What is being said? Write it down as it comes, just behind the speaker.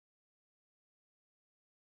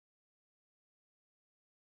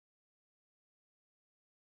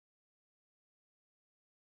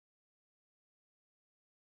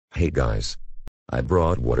Hey guys. I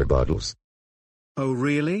brought water bottles. Oh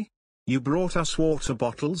really? You brought us water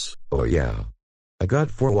bottles? Oh yeah. I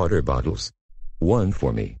got 4 water bottles. One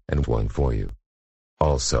for me and one for you.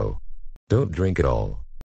 Also, don't drink it all.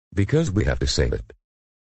 Because we have to save it.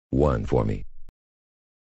 One for me.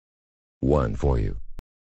 One for you.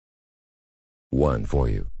 One for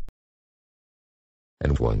you.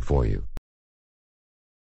 And one for you.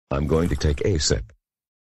 I'm going to take a sip.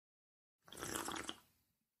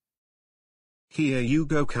 Here you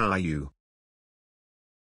go, Caillou.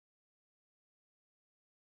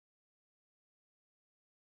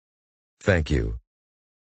 Thank you.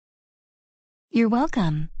 You're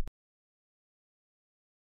welcome.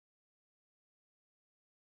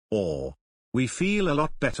 Or, we feel a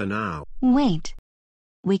lot better now. Wait.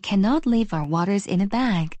 We cannot leave our waters in a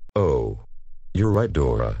bag. Oh. You're right,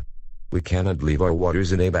 Dora. We cannot leave our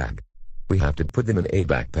waters in a bag. We have to put them in a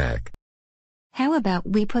backpack. How about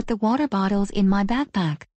we put the water bottles in my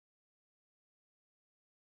backpack?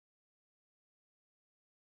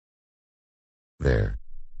 There.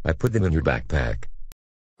 I put them in your backpack.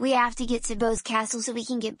 We have to get to Bo's castle so we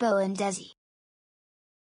can get Bo and Desi.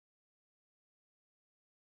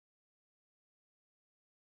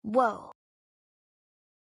 Whoa.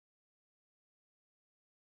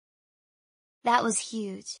 That was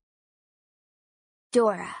huge.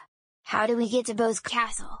 Dora, how do we get to Bo's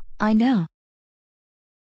castle? I know.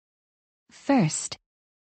 First,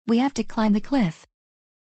 we have to climb the cliff.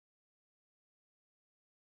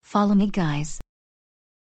 Follow me, guys.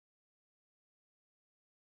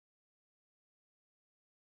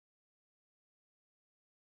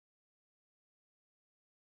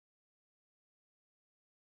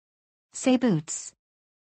 Say, Boots.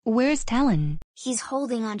 Where's Talon? He's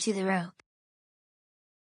holding onto the rope.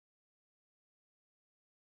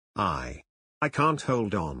 I can't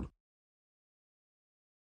hold on.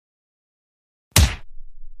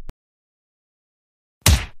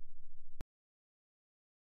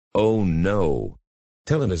 Oh no.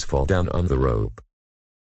 Talon has fallen down on the rope.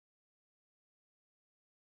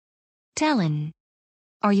 Talon.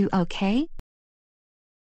 Are you okay?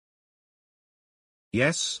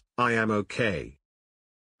 Yes, I am okay.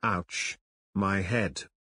 Ouch. My head.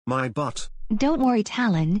 My butt. Don't worry,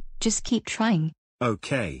 Talon, just keep trying.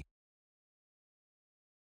 Okay.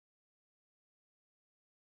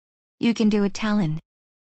 You can do it, Talon.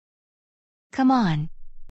 Come on.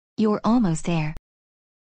 You're almost there.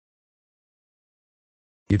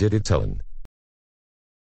 You did it, Talon.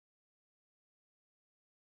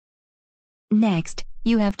 Next,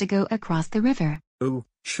 you have to go across the river. Oh,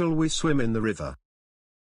 shall we swim in the river?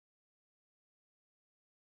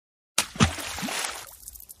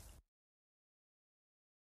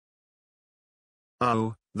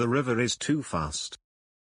 Oh, the river is too fast.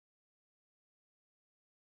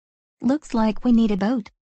 Looks like we need a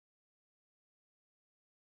boat.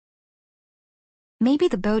 Maybe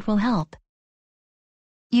the boat will help.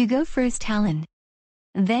 You go first, Talon.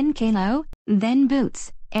 Then Kalo, then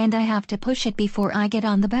Boots, and I have to push it before I get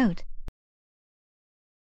on the boat.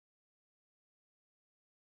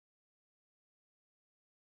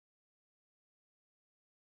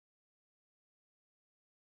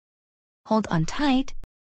 Hold on tight.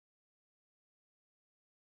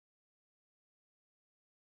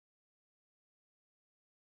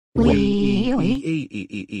 Wee.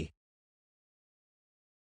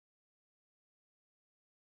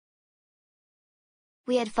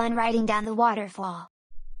 We had fun riding down the waterfall.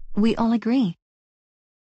 We all agree.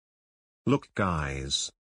 Look,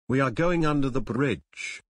 guys. We are going under the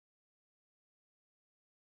bridge.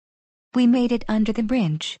 We made it under the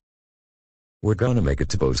bridge. We're gonna make it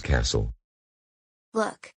to Bo's castle.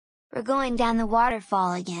 Look, we're going down the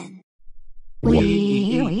waterfall again.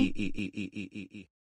 Wee.